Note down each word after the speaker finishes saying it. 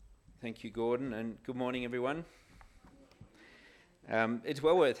Thank you, Gordon, and good morning, everyone. It's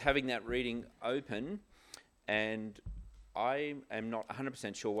well worth having that reading open, and I am not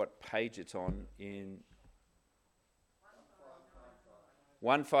 100% sure what page it's on in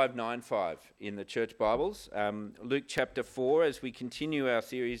 1595 in the Church Bibles. Luke chapter 4, as we continue our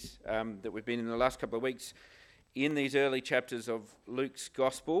series that we've been in the last couple of weeks in these early chapters of Luke's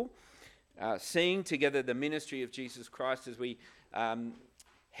Gospel, seeing together the ministry of Jesus Christ as we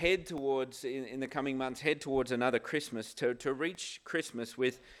head towards, in the coming months, head towards another Christmas, to reach Christmas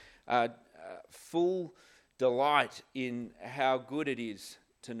with full delight in how good it is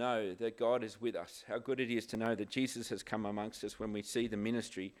to know that God is with us, how good it is to know that Jesus has come amongst us when we see the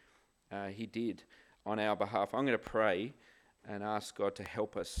ministry he did on our behalf. I'm going to pray and ask God to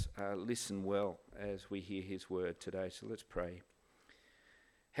help us listen well as we hear his word today. So let's pray.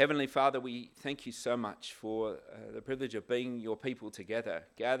 Heavenly Father, we thank you so much for the privilege of being your people together,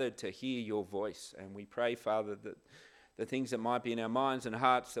 gathered to hear your voice. And we pray, Father, that the things that might be in our minds and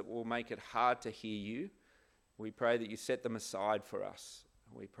hearts that will make it hard to hear you, we pray that you set them aside for us.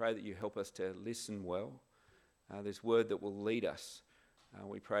 We pray that you help us to listen well. This word that will lead us,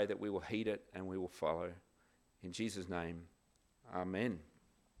 we pray that we will heed it and we will follow. In Jesus' name, amen.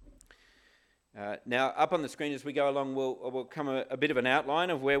 Now, up on the screen as we go along, we'll come a bit of an outline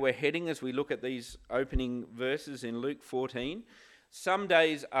of where we're heading as we look at these opening verses in Luke 14. Some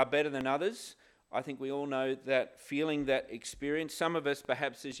days are better than others. I think we all know that feeling, that experience. Some of us,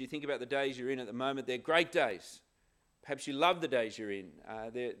 perhaps as you think about the days you're in at the moment, they're great days. Perhaps you love the days you're in.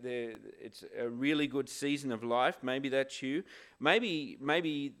 It's a really good season of life. Maybe that's you. Maybe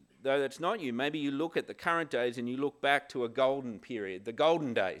though that's not you, maybe you look at the current days and you look back to a golden period, the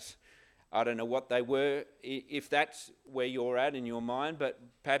golden days. I don't know what they were, if that's where you're at in your mind, but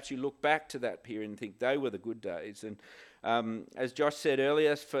perhaps you look back to that period and think they were the good days. And as Josh said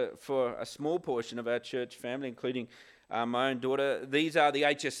earlier, for a small portion of our church family, including my own daughter, these are the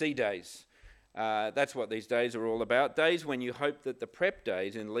HSC days. That's what these days are all about. Days when you hope that the prep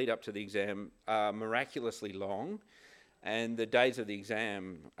days in lead up to the exam are miraculously long, and the days of the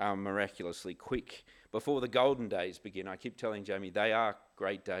exam are miraculously quick before the golden days begin. I keep telling Jamie they are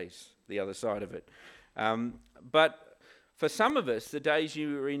great days, the other side of it. But for some of us, the days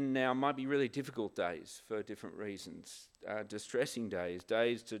you're in now might be really difficult days for different reasons. Distressing days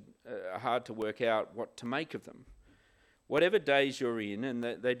that are hard to work out what to make of them. Whatever days you're in, and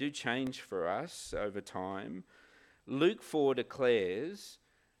they do change for us over time, Luke 4 declares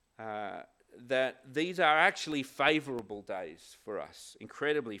that these are actually favourable days for us,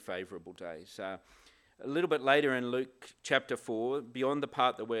 incredibly favourable days. A little bit later in Luke chapter 4, beyond the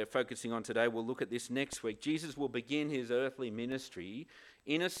part that we're focusing on today, we'll look at this next week. Jesus will begin his earthly ministry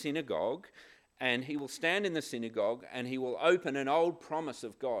in a synagogue, and he will stand in the synagogue and he will open an old promise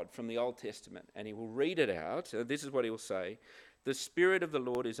of God from the Old Testament, and he will read it out. This is what he will say: "The Spirit of the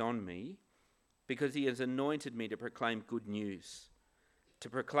Lord is on me, because he has anointed me to proclaim good news, to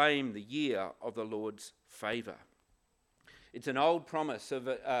proclaim the year of the Lord's favour." It's an old promise of,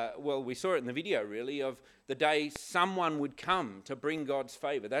 we saw it in the video really, of the day someone would come to bring God's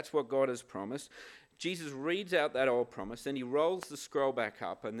favour. That's what God has promised. Jesus reads out that old promise, then he rolls the scroll back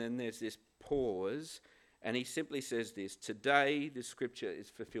up, and then there's this pause, and he simply says this: "Today the scripture is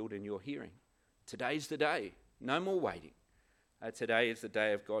fulfilled in your hearing." Today's the day. No more waiting. Today is the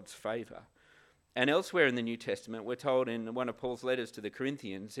day of God's favour. And elsewhere in the New Testament, we're told in one of Paul's letters to the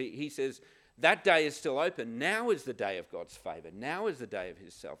Corinthians, he says, that day is still open. Now is the day of God's favour. Now is the day of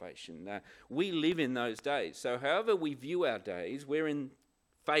his salvation. We live in those days. So however we view our days, we're in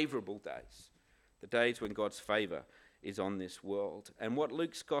favourable days. The days when God's favour is on this world. And what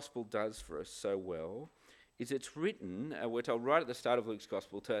Luke's Gospel does for us so well is it's written, we're told right at the start of Luke's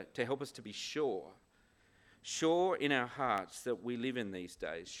Gospel, to help us to be sure. Sure in our hearts that we live in these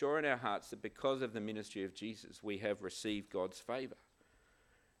days. Sure in our hearts that because of the ministry of Jesus, we have received God's favour.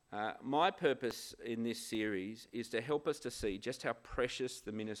 My purpose in this series is to help us to see just how precious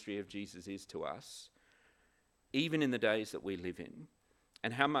the ministry of Jesus is to us, even in the days that we live in,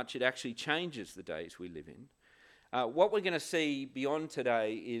 and how much it actually changes the days we live in. What we're going to see beyond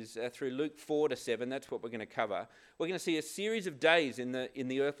today is through Luke 4 to 7, that's what we're going to cover. We're going to see a series of days in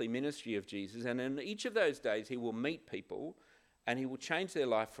the earthly ministry of Jesus, and in each of those days he will meet people and he will change their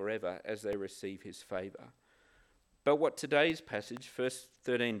life forever as they receive his favour. But what today's passage, first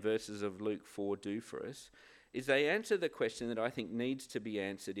 13 verses of Luke 4, do for us is they answer the question that I think needs to be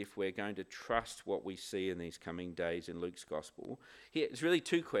answered if we're going to trust what we see in these coming days in Luke's Gospel. It's really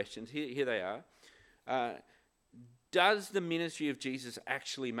two questions. Here they are. Does the ministry of Jesus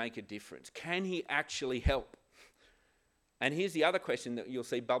actually make a difference? Can he actually help? And here's the other question that you'll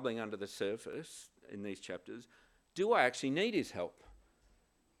see bubbling under the surface in these chapters. Do I actually need his help?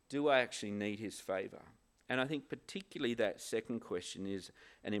 Do I actually need his favour? And I think particularly that second question is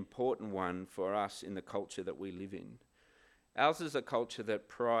an important one for us in the culture that we live in. Ours is a culture that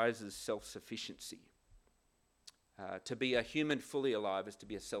prizes self-sufficiency. To be a human fully alive is to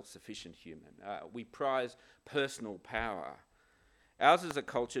be a self-sufficient human. We prize personal power. Ours is a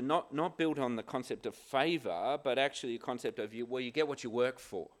culture not built on the concept of favour, but actually a concept of you get what you work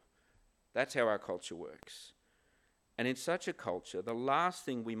for. That's how our culture works. And in such a culture, the last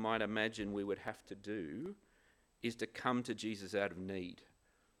thing we might imagine we would have to do is to come to Jesus out of need.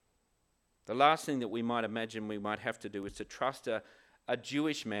 The last thing that we might imagine we might have to do is to trust a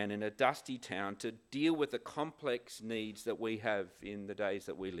Jewish man in a dusty town to deal with the complex needs that we have in the days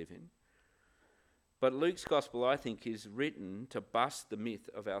that we live in. But Luke's gospel, I think, is written to bust the myth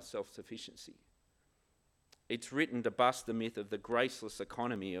of our self-sufficiency. It's written to bust the myth of the graceless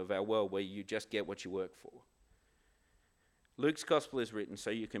economy of our world where you just get what you work for. Luke's gospel is written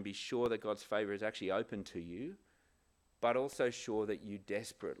so you can be sure that God's favour is actually open to you, but also sure that you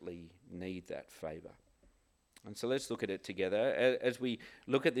desperately need that favour. And so let's look at it together. As we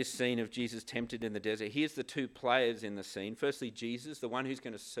look at this scene of Jesus tempted in the desert, here's the two players in the scene. Firstly, Jesus, the one who's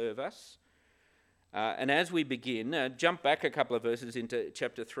going to serve us. And as we begin, jump back a couple of verses into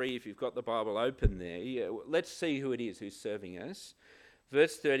chapter 3 if you've got the Bible open there. Let's see who it is who's serving us.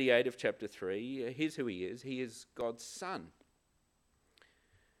 Verse 38 of chapter 3, here's who he is. He is God's Son.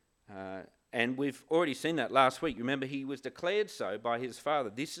 And we've already seen that last week. Remember, he was declared so by his Father.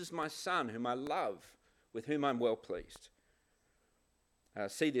 This is my Son whom I love, with whom I'm well pleased.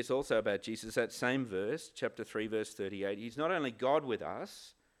 See this also about Jesus, that same verse, chapter 3, verse 38. He's not only God with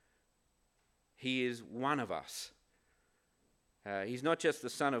us, he is one of us. He's not just the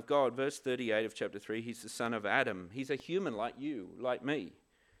Son of God. Verse 38 of chapter 3, he's the son of Adam. He's a human like you, like me.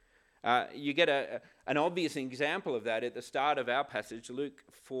 You get an obvious example of that at the start of our passage, Luke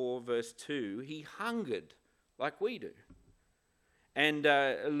 4, verse 2. He hungered like we do. And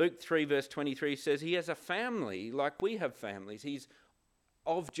Luke 3, verse 23 says he has a family like we have families. He's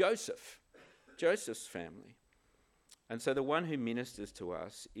of Joseph's family. And so the one who ministers to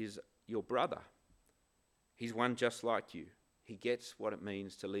us is your brother. He's one just like you. He gets what it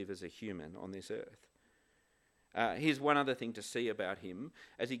means to live as a human on this earth. Here's one other thing to see about him.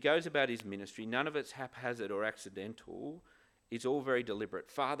 As he goes about his ministry, none of it's haphazard or accidental. It's all very deliberate.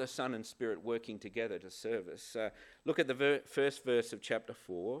 Father, Son and Spirit working together to serve us. Look at the first verse of chapter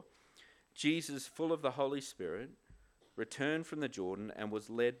 4. Jesus, full of the Holy Spirit, returned from the Jordan and was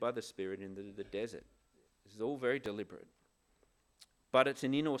led by the Spirit into the desert. This is all very deliberate. But it's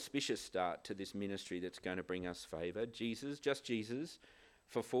an inauspicious start to this ministry that's going to bring us favour. Jesus,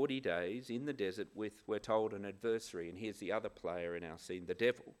 for 40 days in the desert with, we're told, an adversary. And here's the other player in our scene, the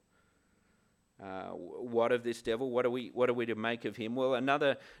devil. What of this devil? What are we to make of him? Well,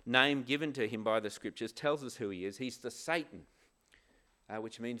 another name given to him by the scriptures tells us who he is. He's the Satan,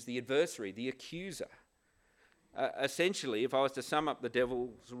 which means the adversary, the accuser. Essentially, if I was to sum up the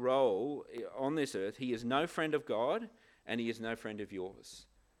devil's role on this earth, he is no friend of God and he is no friend of yours.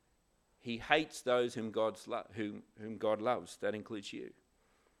 He hates those whom God loves. That includes you.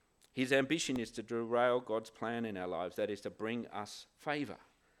 His ambition is to derail God's plan in our lives. That is to bring us favour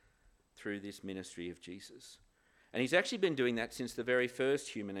through this ministry of Jesus. And he's actually been doing that since the very first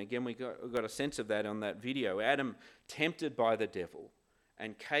human. Again, we got a sense of that on that video. Adam tempted by the devil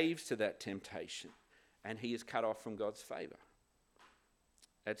and caves to that temptation, and he is cut off from God's favour.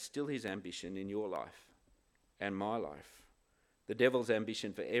 That's still his ambition in your life and my life. The devil's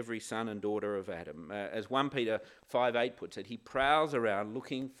ambition for every son and daughter of Adam. As 1 Peter 5:8 puts it, he prowls around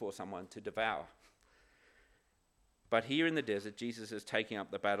looking for someone to devour. But here in the desert, Jesus is taking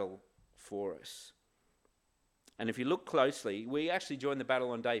up the battle for us. And if you look closely, we actually joined the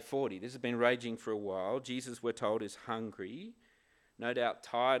battle on day 40. This has been raging for a while. Jesus, we're told, is hungry, no doubt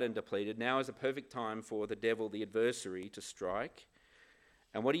tired and depleted. Now is a perfect time for the devil, the adversary, to strike.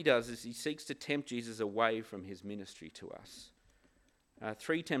 And what he does is he seeks to tempt Jesus away from his ministry to us.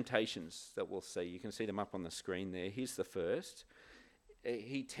 3 temptations that we'll see. You can see them up on the screen there. Here's the first.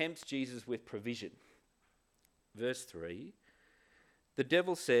 He tempts Jesus with provision. Verse 3, the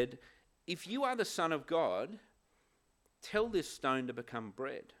devil said, "If you are the Son of God, tell this stone to become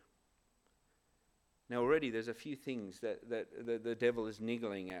bread." Now already there's a few things that the devil is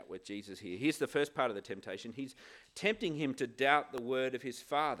niggling at with Jesus here. Here's the first part of the temptation. He's tempting him to doubt the word of his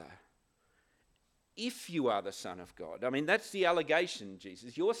Father. If you are the Son of God. I mean, that's the allegation,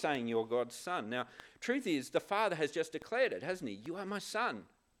 Jesus. You're saying you're God's Son. Now, truth is, the Father has just declared it, hasn't he? You are my Son.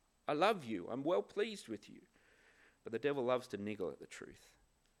 I love you. I'm well pleased with you. But the devil loves to niggle at the truth.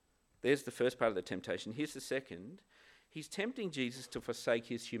 There's the first part of the temptation. Here's the second. He's tempting Jesus to forsake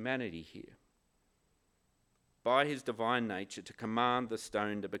his humanity here, by his divine nature, to command the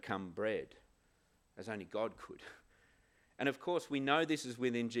stone to become bread, as only God could. And of course, we know this is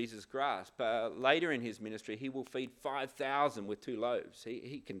within Jesus' grasp. Later in his ministry, he will feed 5,000 with 2 loaves.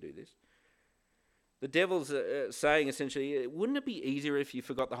 He can do this. The devil's saying essentially, wouldn't it be easier if you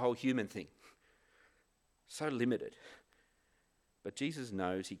forgot the whole human thing? So limited. But Jesus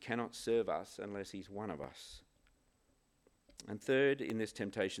knows he cannot serve us unless he's one of us. And third, in this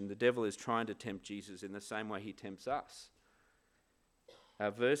temptation, the devil is trying to tempt Jesus in the same way he tempts us.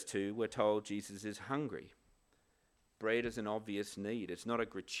 Verse 2, we're told Jesus is hungry. Bread is an obvious need. It's not a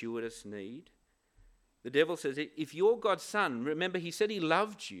gratuitous need. The devil says, if you're God's son, remember he said he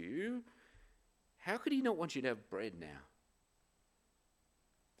loved you, how could he not want you to have bread now?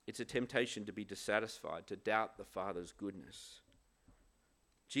 It's a temptation to be dissatisfied, to doubt the Father's goodness.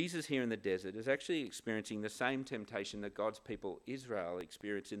 Jesus here in the desert is actually experiencing the same temptation that God's people Israel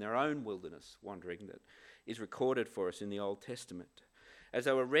experienced in their own wilderness wandering that is recorded for us in the Old Testament. As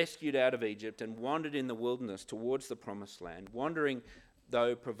they were rescued out of Egypt and wandered in the wilderness towards the promised land, wandering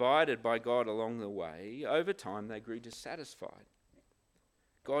though provided by God along the way, over time they grew dissatisfied.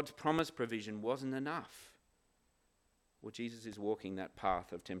 God's promised provision wasn't enough. Well, Jesus is walking that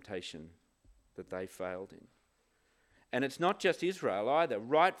path of temptation that they failed in. And it's not just Israel either.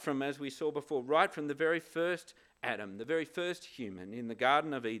 Right from, as we saw before, right from the very first Adam, the very first human in the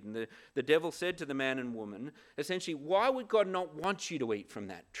Garden of Eden, the devil said to the man and woman, essentially, why would God not want you to eat from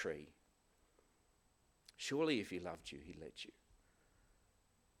that tree? Surely if he loved you, he'd let you.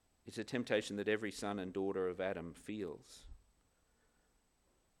 It's a temptation that every son and daughter of Adam feels.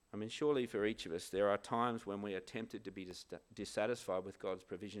 I mean, surely for each of us, there are times when we are tempted to be dissatisfied with God's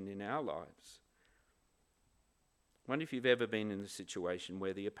provision in our lives. I wonder if you've ever been in a situation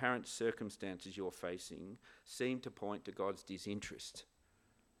where the apparent circumstances you're facing seem to point to God's disinterest,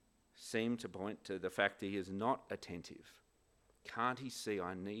 seem to point to the fact that he is not attentive. Can't he see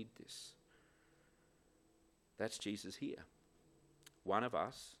I need this? That's Jesus here. One of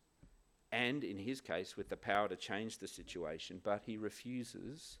us, and in his case with the power to change the situation, but he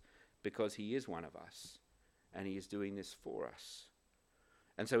refuses because he is one of us and he is doing this for us.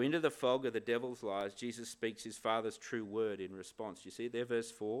 And so into the fog of the devil's lies, Jesus speaks his Father's true word in response. You see there, verse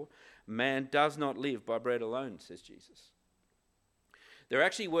 4, man does not live by bread alone, says Jesus. There are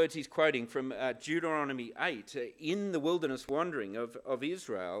actually words he's quoting from Deuteronomy 8 in the wilderness wandering of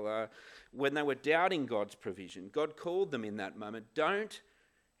Israel when they were doubting God's provision. God called them in that moment, don't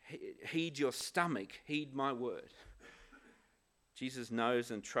heed your stomach, heed my word. Jesus knows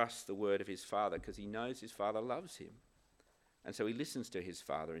and trusts the word of his Father because he knows his Father loves him. And so he listens to his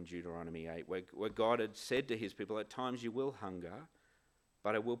Father in Deuteronomy 8, where God had said to his people, at times you will hunger,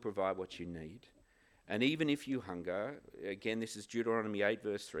 but I will provide what you need. And even if you hunger, again, this is Deuteronomy 8,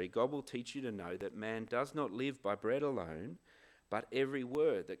 verse 3, God will teach you to know that man does not live by bread alone, but every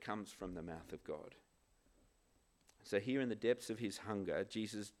word that comes from the mouth of God. So here in the depths of his hunger,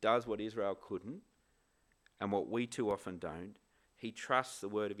 Jesus does what Israel couldn't, and what we too often don't. He trusts the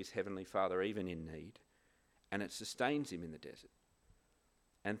word of his heavenly Father even in need, and it sustains him in the desert.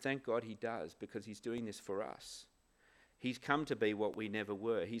 And thank God he does, because he's doing this for us. He's come to be what we never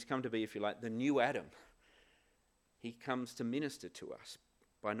were. He's come to be, if you like, the new Adam. He comes to minister to us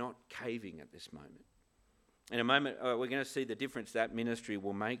by not caving at this moment. In a moment, we're going to see the difference that ministry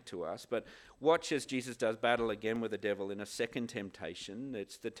will make to us. But watch as Jesus does battle again with the devil in a second temptation.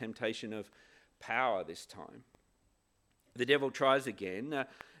 It's the temptation of power this time. The devil tries again.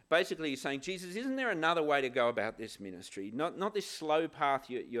 Basically, he's saying, Jesus, isn't there another way to go about this ministry? Not this slow path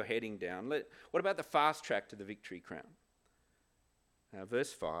you're heading down. What about the fast track to the victory crown?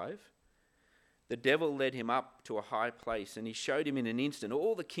 Verse 5, the devil led him up to a high place, and he showed him in an instant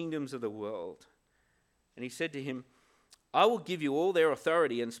all the kingdoms of the world. And he said to him, I will give you all their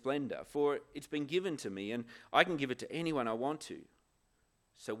authority and splendor, for it's been given to me, and I can give it to anyone I want to.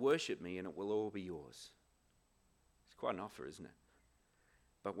 So worship me, and it will all be yours. It's quite an offer, isn't it?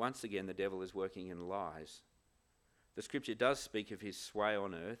 But once again, the devil is working in lies. The scripture does speak of his sway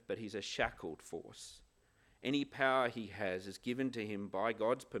on earth, but he's a shackled force. Any power he has is given to him by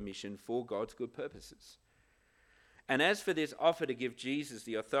God's permission for God's good purposes. And as for this offer to give Jesus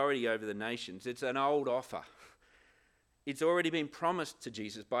the authority over the nations, it's an old offer. It's already been promised to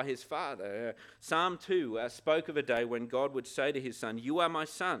Jesus by his Father. Psalm 2 spoke of a day when God would say to his Son, you are my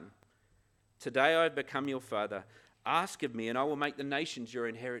Son. Today I have become your Father. Ask of me and I will make the nations your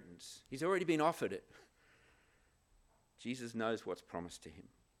inheritance. He's already been offered it. Jesus knows what's promised to him.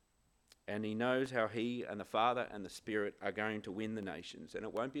 And he knows how he and the Father and the Spirit are going to win the nations. And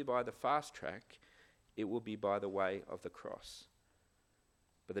it won't be by the fast track, it will be by the way of the cross.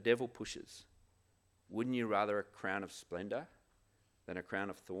 But the devil pushes. Wouldn't you rather a crown of splendour than a crown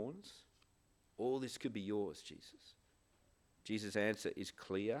of thorns? All this could be yours, Jesus. Jesus' answer is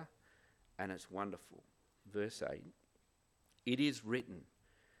clear and it's wonderful. Verse 8, it is written,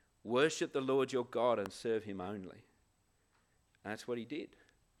 worship the Lord your God and serve him only. And that's what he did.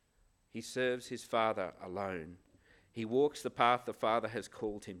 He serves his Father alone. He walks the path the Father has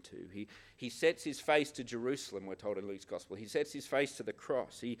called him to. He sets his face to Jerusalem, we're told in Luke's Gospel. He sets his face to the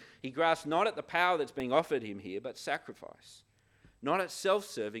cross. He grasps not at the power that's being offered him here, but sacrifice. Not at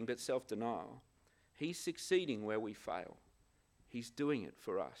self-serving, but self-denial. He's succeeding where we fail. He's doing it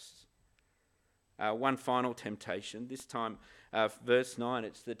for us. One final temptation. This time, verse 9,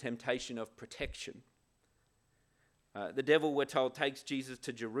 it's the temptation of protection. The devil, we're told, takes Jesus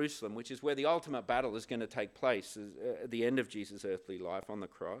to Jerusalem, which is where the ultimate battle is going to take place at the end of Jesus' earthly life on the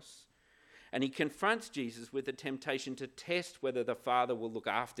cross. And he confronts Jesus with the temptation to test whether the Father will look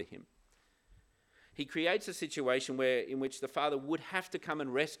after him. He creates a situation in which the Father would have to come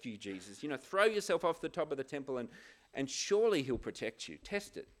and rescue Jesus. Throw yourself off the top of the temple and surely he'll protect you.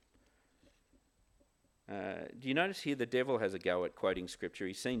 Test it. Do you notice here the devil has a go at quoting scripture?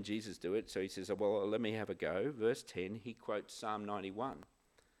 He's seen Jesus do it, so he says, well, let me have a go. Verse 10, he quotes Psalm 91.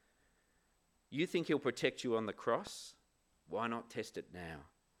 You think he'll protect you on the cross? Why not test it now?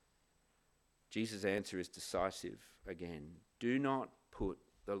 Jesus' answer is decisive again. Do not put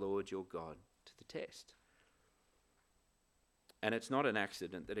the Lord your God to the test. And it's not an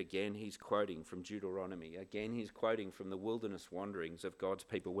accident that again he's quoting from Deuteronomy. Again he's quoting from the wilderness wanderings of God's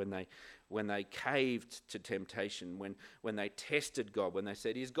people when they caved to temptation, when they tested God, when they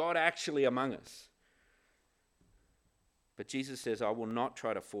said, is God actually among us? But Jesus says, I will not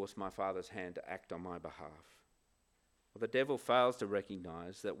try to force my Father's hand to act on my behalf. Well, the devil fails to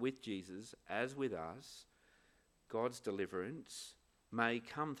recognise that with Jesus, as with us, God's deliverance may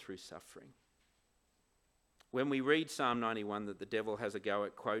come through suffering. When we read Psalm 91 that the devil has a go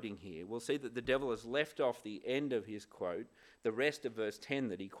at quoting here, we'll see that the devil has left off the end of his quote, the rest of verse 10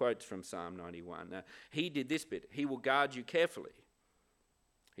 that he quotes from Psalm 91. Now, he did this bit, he will guard you carefully.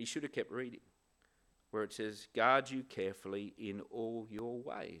 He should have kept reading, where it says, guard you carefully in all your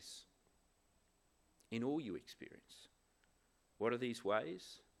ways, in all you experience. What are these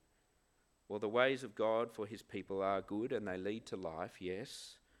ways? Well, the ways of God for his people are good and they lead to life,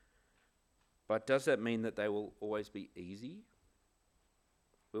 yes. But does that mean that they will always be easy?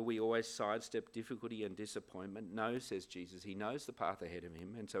 Will we always sidestep difficulty and disappointment? No, says Jesus. He knows the path ahead of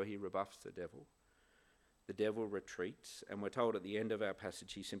him, and so he rebuffs the devil. The devil retreats, and we're told at the end of our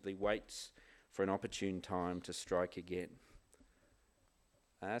passage he simply waits for an opportune time to strike again.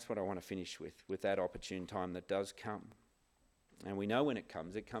 And that's what I want to finish with that opportune time that does come. And we know when it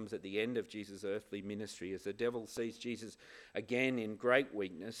comes at the end of Jesus' earthly ministry as the devil sees Jesus again in great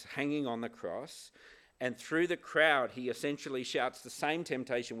weakness, hanging on the cross. And through the crowd, he essentially shouts the same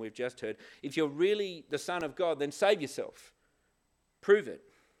temptation we've just heard. If you're really the Son of God, then save yourself. Prove it.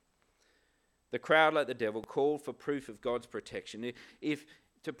 The crowd, like the devil, called for proof of God's protection. If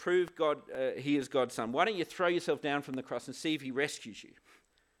to prove God, he is God's Son, why don't you throw yourself down from the cross and see if he rescues you?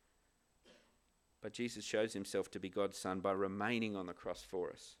 But Jesus shows himself to be God's Son by remaining on the cross for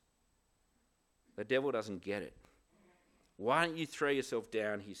us. The devil doesn't get it. Why don't you throw yourself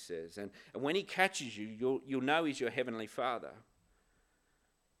down, he says. And when he catches you, you'll know he's your heavenly Father.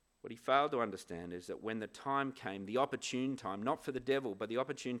 What he failed to understand is that when the time came, the opportune time, not for the devil, but the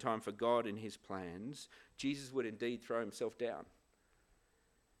opportune time for God and his plans, Jesus would indeed throw himself down.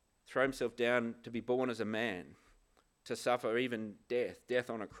 Throw himself down to be born as a man, to suffer even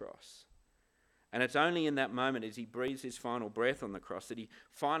death on a cross. And it's only in that moment as he breathes his final breath on the cross that he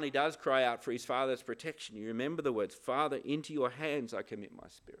finally does cry out for his Father's protection. You remember the words, Father, into your hands I commit my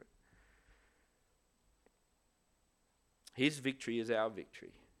spirit. His victory is our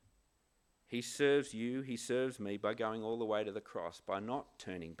victory. He serves you, he serves me by going all the way to the cross, by not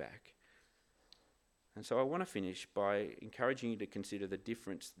turning back. And so I want to finish by encouraging you to consider the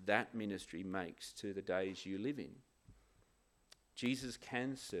difference that ministry makes to the days you live in. Jesus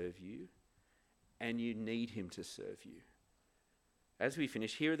can serve you, and you need him to serve you. As we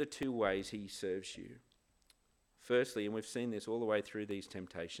finish, here are the two ways he serves you. Firstly, and we've seen this all the way through these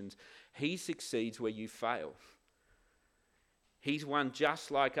temptations, he succeeds where you fail. He's one just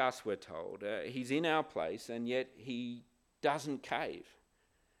like us, we're told. He's in our place, and yet he doesn't cave.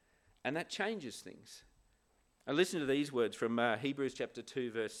 And that changes things. And listen to these words from Hebrews chapter 2,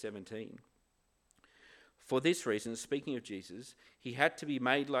 verse 17. For this reason, speaking of Jesus, he had to be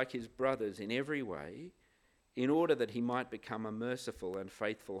made like his brothers in every way, in order that he might become a merciful and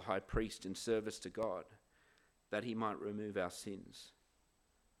faithful high priest in service to God, that he might remove our sins.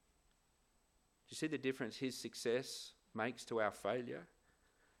 Do you see the difference his success makes to our failure?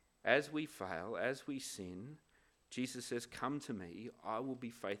 As we fail, as we sin, Jesus says, "Come to me, I will be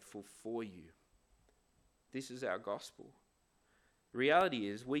faithful for you." This is our gospel. The reality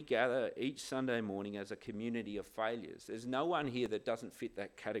is we gather each Sunday morning as a community of failures. There's no one here that doesn't fit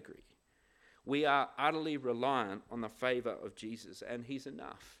that category. We are utterly reliant on the favour of Jesus, and he's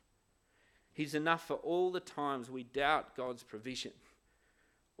enough. He's enough for all the times we doubt God's provision,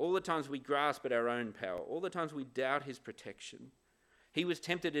 all the times we grasp at our own power, all the times we doubt his protection. He was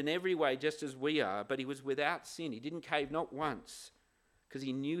tempted in every way just as we are, but he was without sin. He didn't cave not once because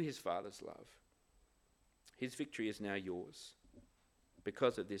he knew his Father's love. His victory is now yours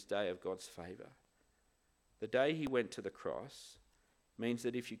because of this day of God's favour. The day he went to the cross means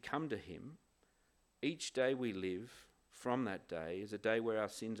that if you come to him, each day we live from that day is a day where our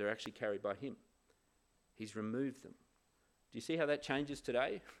sins are actually carried by him. He's removed them. Do you see how that changes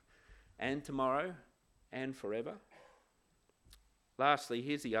today and tomorrow and forever? Lastly,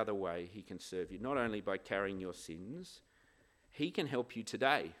 here's the other way he can serve you. Not only by carrying your sins, he can help you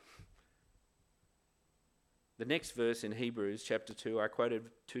today. The next verse in Hebrews chapter 2, I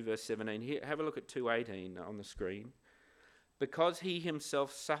quoted 2 verse 17. Here, have a look at 2:18 on the screen. Because he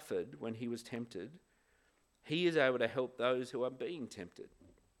himself suffered when he was tempted, he is able to help those who are being tempted.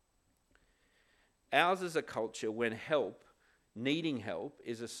 Ours is a culture when needing help,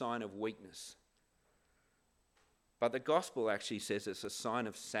 is a sign of weakness. But the gospel actually says it's a sign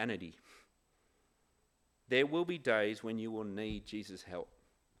of sanity. There will be days when you will need Jesus' help.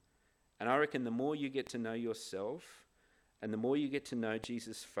 And I reckon the more you get to know yourself and the more you get to know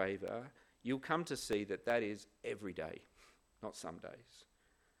Jesus' favour, you'll come to see that that is every day, not some days.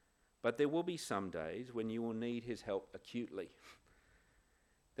 But there will be some days when you will need his help acutely.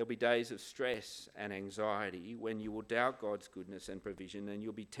 There'll be days of stress and anxiety when you will doubt God's goodness and provision, and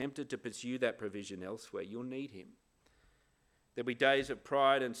you'll be tempted to pursue that provision elsewhere. You'll need him. There'll be days of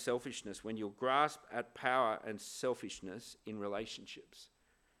pride and selfishness when you'll grasp at power and selfishness in relationships.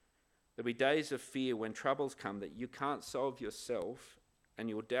 There'll be days of fear when troubles come that you can't solve yourself, and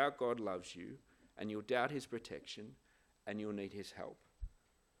you'll doubt God loves you, and you'll doubt his protection, and you'll need his help.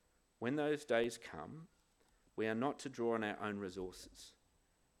 When those days come, we are not to draw on our own resources.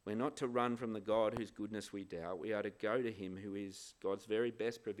 We're not to run from the God whose goodness we doubt. We are to go to him who is God's very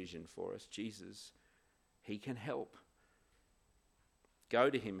best provision for us, Jesus. He can help. Go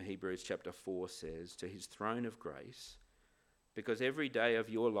to him, Hebrews chapter 4 says, to his throne of grace, because every day of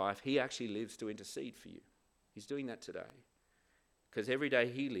your life he actually lives to intercede for you. He's doing that today. Because every day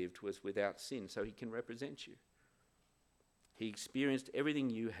he lived was without sin, so he can represent you. He experienced everything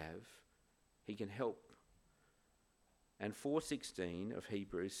you have. He can help. And 4:16 of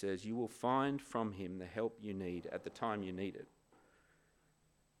Hebrews says, you will find from him the help you need at the time you need it.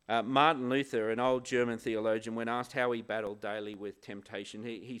 Martin Luther, an old German theologian, when asked how he battled daily with temptation,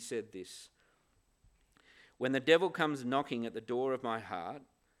 he said this: when the devil comes knocking at the door of my heart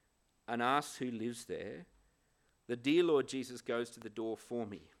and asks who lives there, the dear Lord Jesus goes to the door for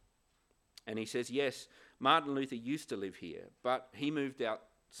me. And he says, yes, Martin Luther used to live here, but he moved out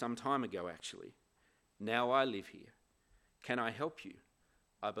some time ago actually. Now I live here. Can I help you?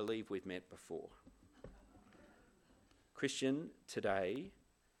 I believe we've met before. Christian, today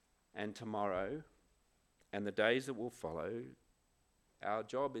and tomorrow and the days that will follow, our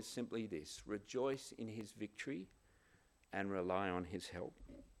job is simply this: rejoice in his victory and rely on his help.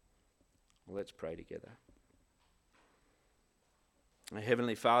 Well, let's pray together.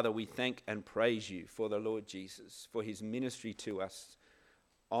 Heavenly Father, we thank and praise you for the Lord Jesus, for his ministry to us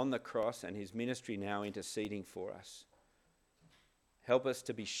on the cross and his ministry now interceding for us. Help us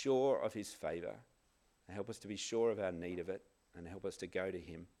to be sure of his favour, and help us to be sure of our need of it, and help us to go to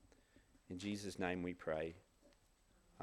him. In Jesus' name we pray.